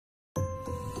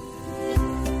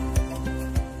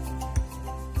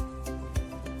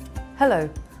Hello,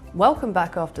 welcome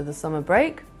back after the summer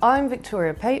break. I'm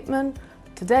Victoria Pateman.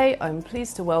 Today I'm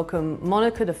pleased to welcome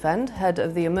Monica Defend, head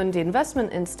of the Amundi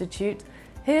Investment Institute,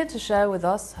 here to share with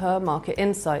us her market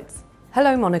insights.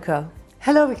 Hello Monica.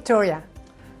 Hello Victoria.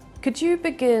 Could you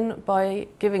begin by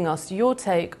giving us your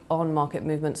take on market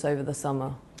movements over the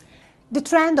summer? The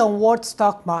trend on world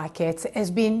stock markets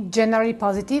has been generally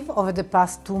positive over the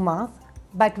past 2 months,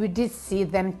 but we did see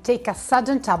them take a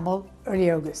sudden tumble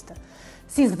early August.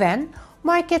 Since then,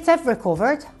 markets have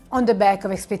recovered on the back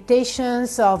of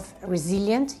expectations of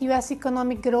resilient US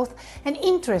economic growth and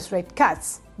interest rate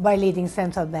cuts by leading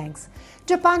central banks.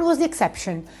 Japan was the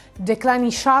exception, declining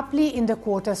sharply in the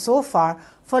quarter so far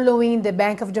following the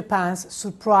Bank of Japan's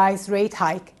surprise rate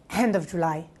hike end of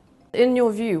July. In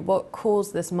your view, what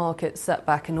caused this market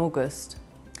setback in August?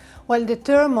 Well, the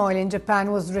turmoil in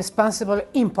Japan was responsible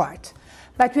in part,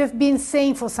 but we have been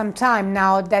saying for some time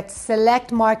now that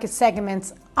select market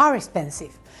segments are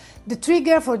expensive. The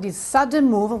trigger for this sudden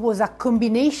move was a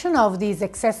combination of these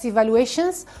excessive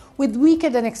valuations with weaker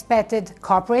than expected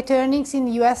corporate earnings in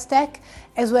US tech,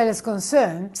 as well as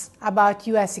concerns about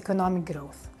US economic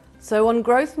growth. So on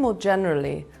growth more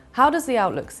generally, how does the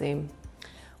outlook seem?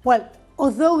 Well,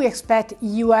 although we expect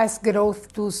US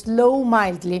growth to slow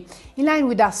mildly in line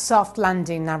with our soft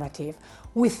landing narrative,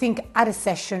 we think a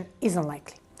recession is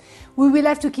unlikely. We will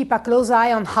have to keep a close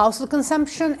eye on household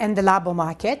consumption and the labor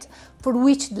market, for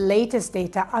which the latest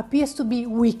data appears to be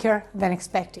weaker than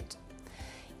expected.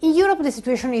 In Europe, the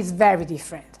situation is very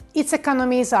different. Its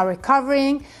economies are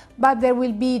recovering, but there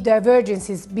will be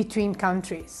divergences between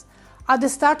countries. At the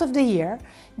start of the year,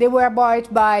 they were buoyed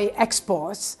by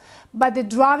exports, but the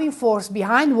driving force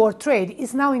behind world trade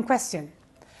is now in question.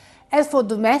 As for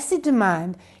domestic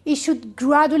demand, it should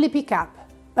gradually pick up,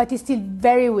 but is still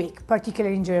very weak,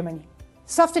 particularly in Germany.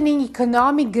 Softening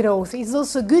economic growth is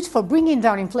also good for bringing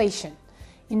down inflation.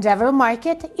 In developed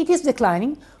markets, it is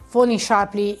declining, falling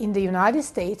sharply in the United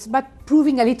States, but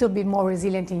proving a little bit more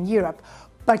resilient in Europe,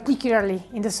 particularly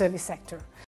in the service sector.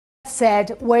 That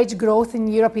said, wage growth in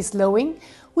Europe is slowing,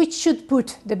 which should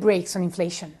put the brakes on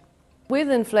inflation. With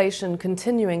inflation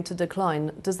continuing to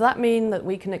decline, does that mean that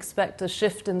we can expect a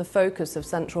shift in the focus of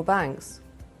central banks?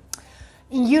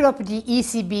 In Europe, the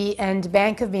ECB and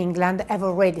Bank of England have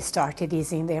already started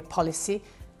easing their policy.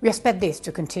 We expect this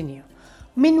to continue.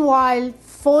 Meanwhile,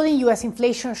 falling US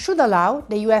inflation should allow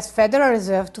the US Federal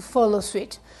Reserve to follow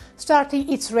suit, starting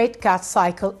its rate cut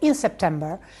cycle in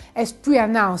September, as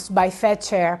pre-announced by Fed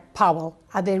Chair Powell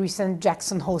at the recent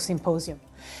Jackson Hole Symposium.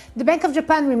 The Bank of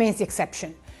Japan remains the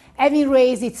exception, having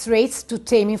raised its rates to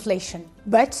tame inflation.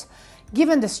 But,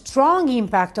 given the strong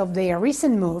impact of their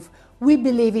recent move, we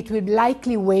believe it will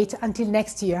likely wait until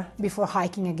next year before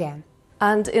hiking again.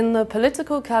 And in the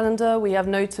political calendar, we have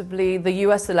notably the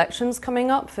US elections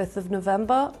coming up, 5th of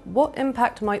November. What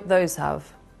impact might those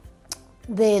have?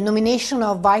 The nomination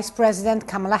of Vice President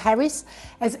Kamala Harris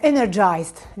has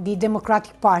energized the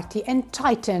Democratic Party and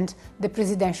tightened the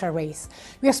presidential race.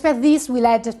 We expect this will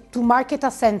add to market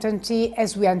uncertainty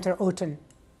as we enter autumn.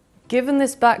 Given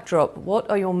this backdrop, what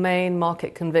are your main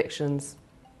market convictions?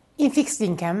 In fixed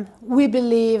income, we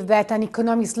believe that an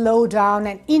economic slowdown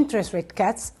and interest rate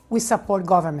cuts will support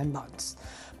government bonds.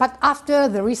 But after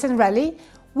the recent rally,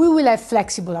 we will have a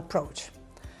flexible approach.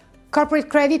 Corporate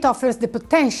credit offers the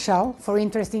potential for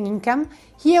interesting income.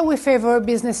 Here we favor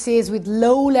businesses with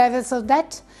low levels of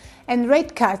debt, and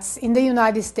rate cuts in the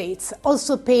United States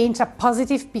also paint a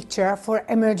positive picture for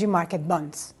emerging market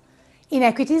bonds. In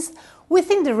equities, we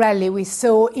think the rally we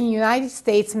saw in United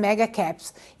States mega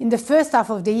caps in the first half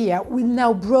of the year will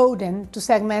now broaden to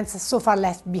segments so far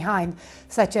left behind,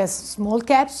 such as small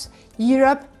caps,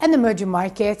 Europe and emerging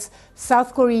markets,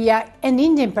 South Korea and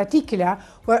India in particular,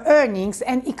 where earnings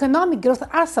and economic growth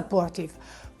are supportive.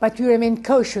 But we remain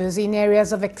cautious in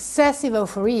areas of excessive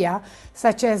euphoria,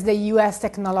 such as the US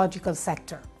technological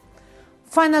sector.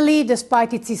 Finally,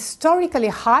 despite its historically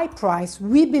high price,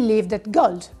 we believe that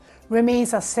gold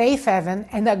remains a safe haven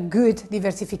and a good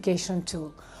diversification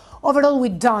tool. Overall, we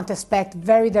don't expect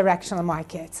very directional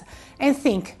markets and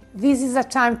think this is a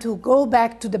time to go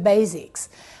back to the basics,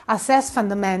 assess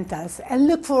fundamentals, and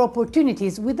look for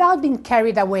opportunities without being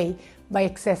carried away by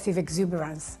excessive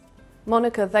exuberance.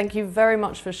 Monica, thank you very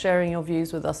much for sharing your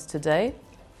views with us today.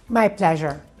 My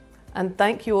pleasure. And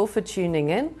thank you all for tuning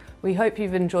in. We hope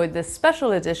you've enjoyed this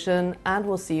special edition, and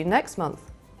we'll see you next month.